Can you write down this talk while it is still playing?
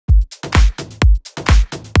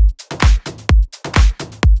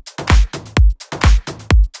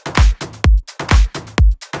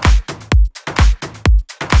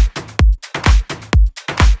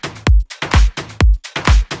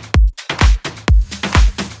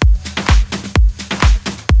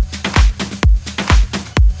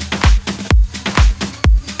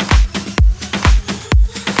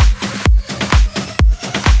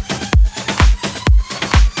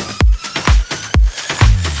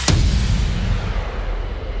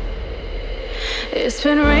It's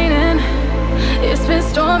been raining, it's been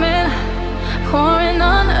storming, pouring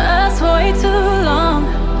on us way too long.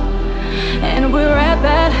 And we're at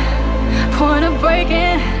that point of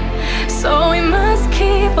breaking, so we must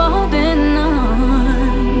keep holding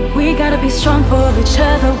on. We gotta be strong for each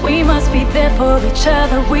other, we must be there for each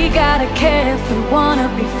other. We gotta care if we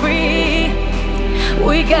wanna be free.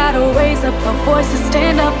 We gotta raise up our voices,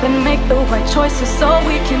 stand up and make the right choices, so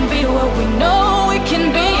we can be what we know we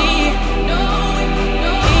can be.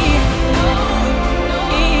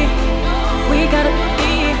 We gotta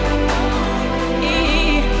be,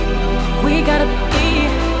 we gotta be,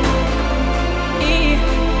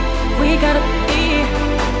 we gotta be,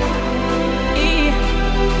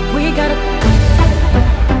 we gotta be.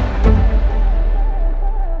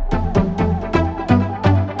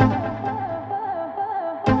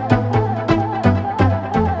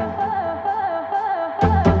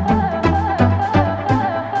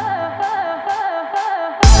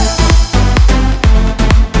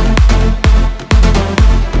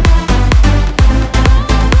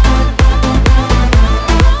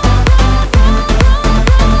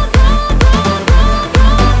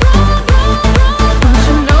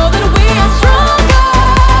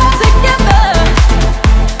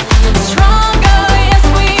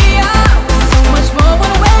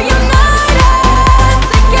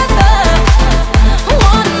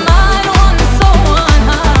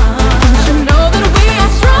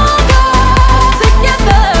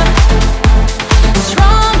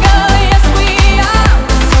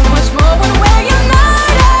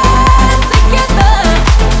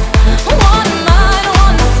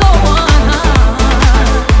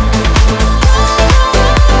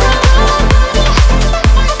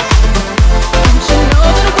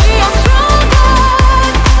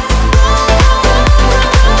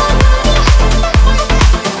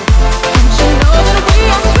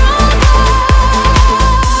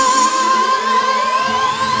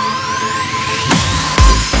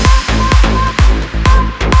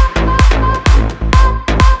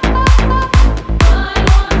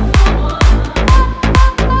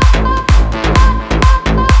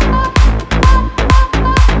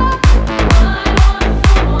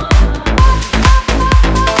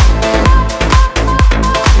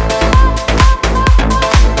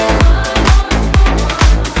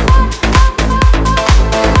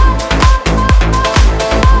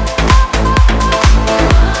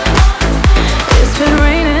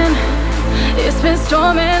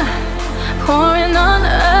 Storming, pouring on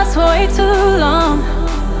us way too long.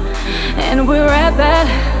 And we're at that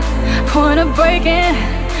point of breaking,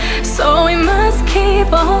 so we must keep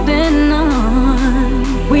holding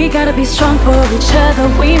on. We gotta be strong for each other,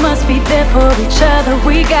 we must be there for each other.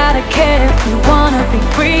 We gotta care if we wanna be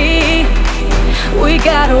free. We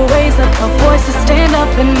gotta raise up our voices, stand up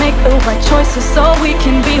and make the right choices, so we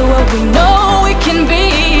can be what we know we can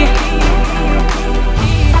be.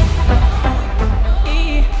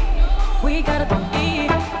 We gotta be,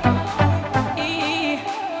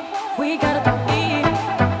 we gotta be.